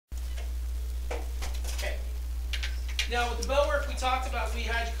Now with the bell work we talked about, we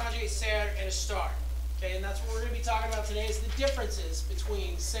had to conjugate ser and estar. Okay, and that's what we're going to be talking about today is the differences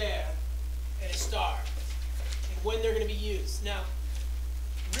between ser and estar and when they're going to be used. Now,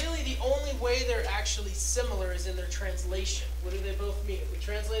 really the only way they're actually similar is in their translation. What do they both mean? If we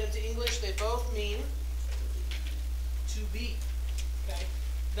translate them to English, they both mean to be. Okay?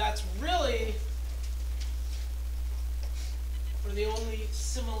 That's really one of the only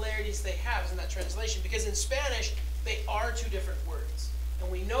similarities they have is in that translation, because in Spanish they are two different words.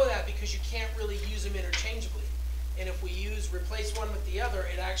 And we know that because you can't really use them interchangeably. And if we replace one with the other,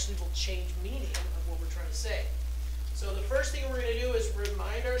 it actually will change meaning of what we're trying to say. So the first thing we're going to do is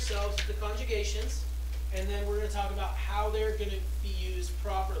remind ourselves of the conjugations, and then we're going to talk about how they're going to be used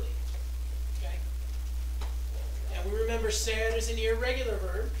properly. Okay? And we remember ser is an irregular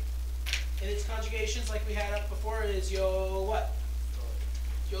verb, and its conjugations, like we had up before, is yo what?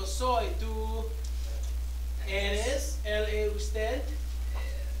 Yo soy, tú eres, él, usted,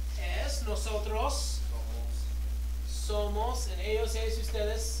 es, nosotros, somos, and ellos, ellos,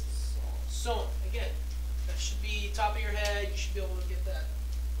 ustedes, son. Again, that should be top of your head. You should be able to get that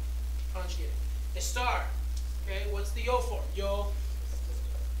conjugated. Estar. Okay, what's the yo form? Yo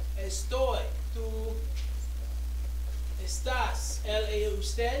estoy, tú estás, él, ella,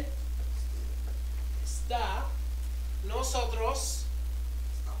 usted está, nosotros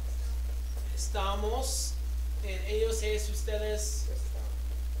estamos, and ellos, ellas, ustedes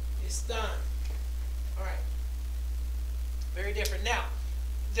están. All right. Very different. Now,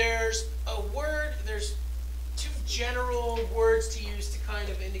 there's two general words to use to kind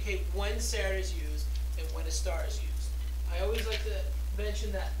of indicate when ser is used and when estar is used. I always like to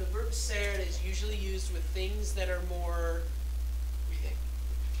mention that the verb ser is usually used with things that are more, what do you think?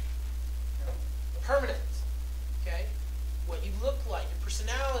 Permanent. Okay? What you look like, your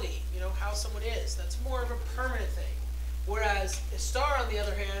personality, you know, how someone is. That's more of a permanent thing. Whereas estar, on the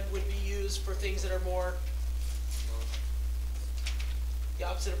other hand, would be used for things that are more the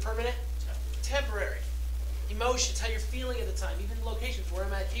opposite of permanent? Temporary. Emotions, how you're feeling at the time, even locations, where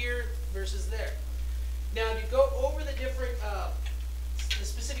I'm at here versus there. Now, to go over the different, the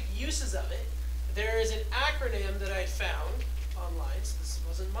specific uses of it, there is an acronym that I found online. So this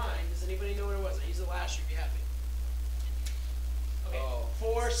wasn't mine. Does anybody know what it was? I used it last year. Be happy. Okay. Oh.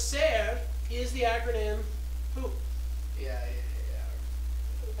 For ser is the acronym poop. Yeah.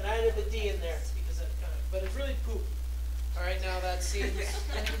 And I added the D in there because that kind of, but it's really poop. All right, now that seems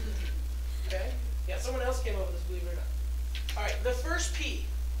okay. Yeah, someone else came up with this, believe it or not. All right, the first P,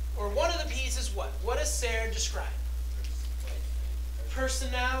 or one of the P's, is what? What does ser describe?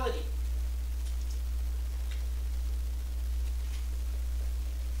 Personality.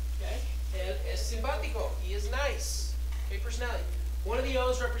 Okay, él es simpático. He is nice. Okay, personality. One of the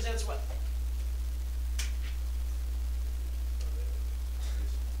O's represents what?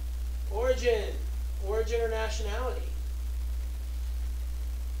 Origin. Origin or nationality.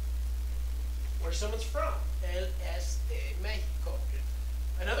 Where someone's from. Él es de México.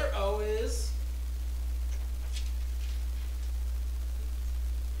 Another O is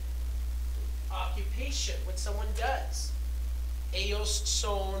occupation, what someone does. Ellos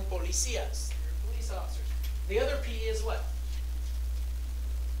son policías. They're police officers. The other P is what?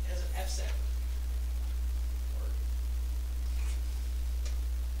 It has an F sound.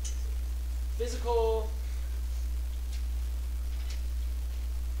 Physical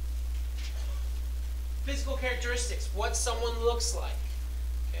characteristics, what someone looks like.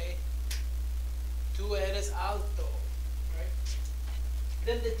 Okay? Tú eres alto. Right?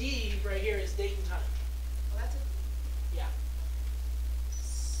 Then the D right here is date and time. Well, that's a Yeah.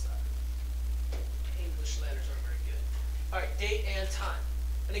 Sorry. English letters aren't very good. Alright, date and time.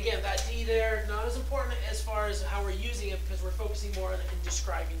 And again, that D there, not as important as far as how we're using it, because we're focusing more on in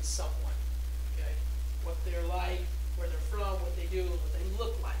describing someone. Okay? What they're like, where they're from, what they do, what they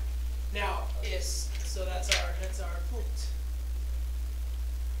look like. Now, is, so that's our punkt.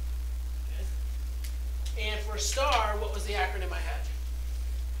 Okay. And for star, what was the acronym I had?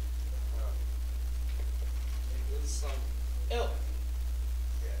 L.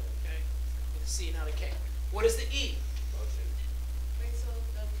 Okay. With a C and not a K. What is the E? wait, so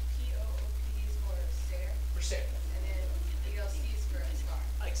the P-O-O-P is for ser, For ser. and then ELC is for estar.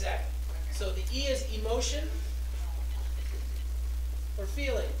 Exactly. Okay. So the E is emotion or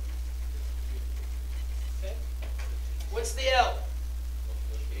feeling. Okay. What's the L?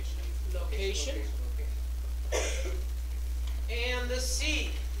 Location. And the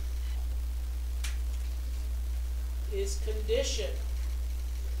C is condition.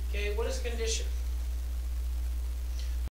 Okay, what is condition?